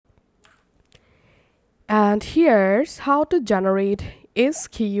And here's how to generate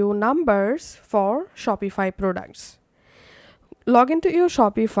SKU numbers for Shopify products. Log into your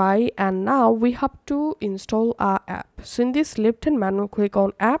Shopify, and now we have to install our app. So in this left-hand menu, click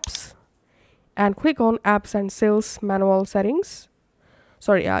on apps and click on apps and sales manual settings.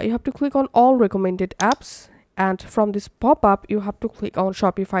 You have to click on all recommended apps, and from this pop-up you have to click on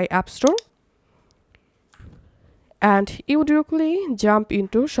Shopify App Store, and you directly jump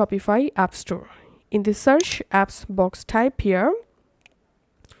into Shopify App Store. In the search apps box, type here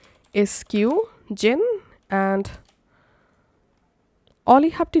SKU Gen, and all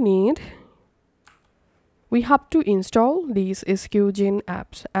you have to need, we have to install these SKU Gen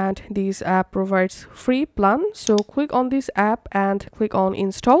apps, and this app provides free plan. So click on this app and click on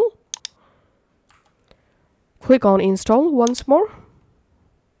install. Click on install once more.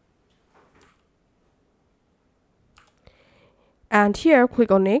 And here click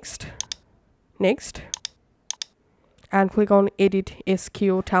on next, and click on edit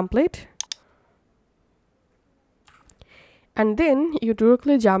SKU template. And then you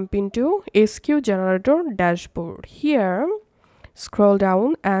directly jump into SKU generator dashboard. Here, scroll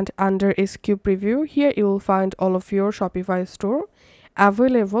down, and under SKU preview, here you will find all of your Shopify store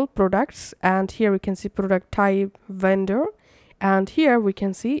available products, and here we can see product type, vendor, and here we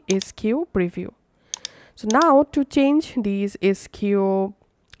can see SKU preview. So now to change these SKU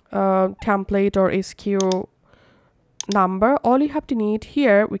template or SKU number, all you have to need,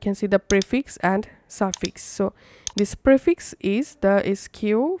 here we can see the prefix and suffix. So this prefix is the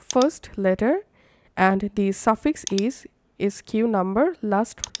SKU first letter, and the suffix is SKU number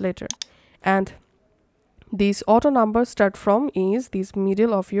last letter, and this auto number start from is this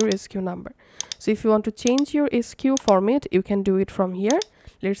middle of your SKU number. So if you want to change your SKU format, you can do it from here.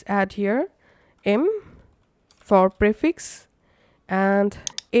 Let's add here M for prefix and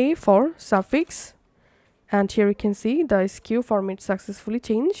A for suffix, and here you can see the SKU format successfully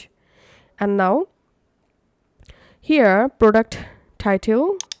changed. And now here product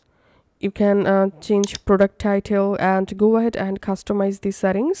title, you can change product title and go ahead and customize the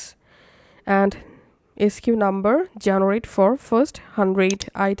settings, and SKU number generate for first 100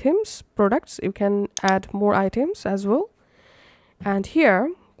 items products. You can add more items as well, and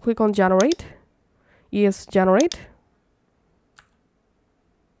here click on generate. Yes, generate,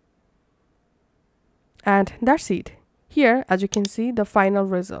 and that's it. Here as you can see the final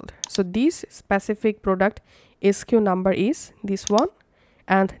result. So this specific product SKU number is this one,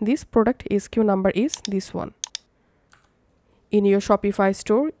 and this product SKU number is this one. In your Shopify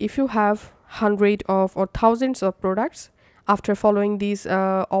store, if you have hundreds of or thousands of products, after following these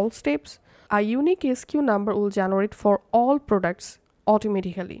all steps, a unique SKU number will generate for all products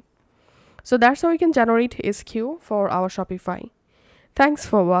automatically. So that's how we can generate SKU for our Shopify. Thanks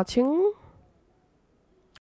for watching.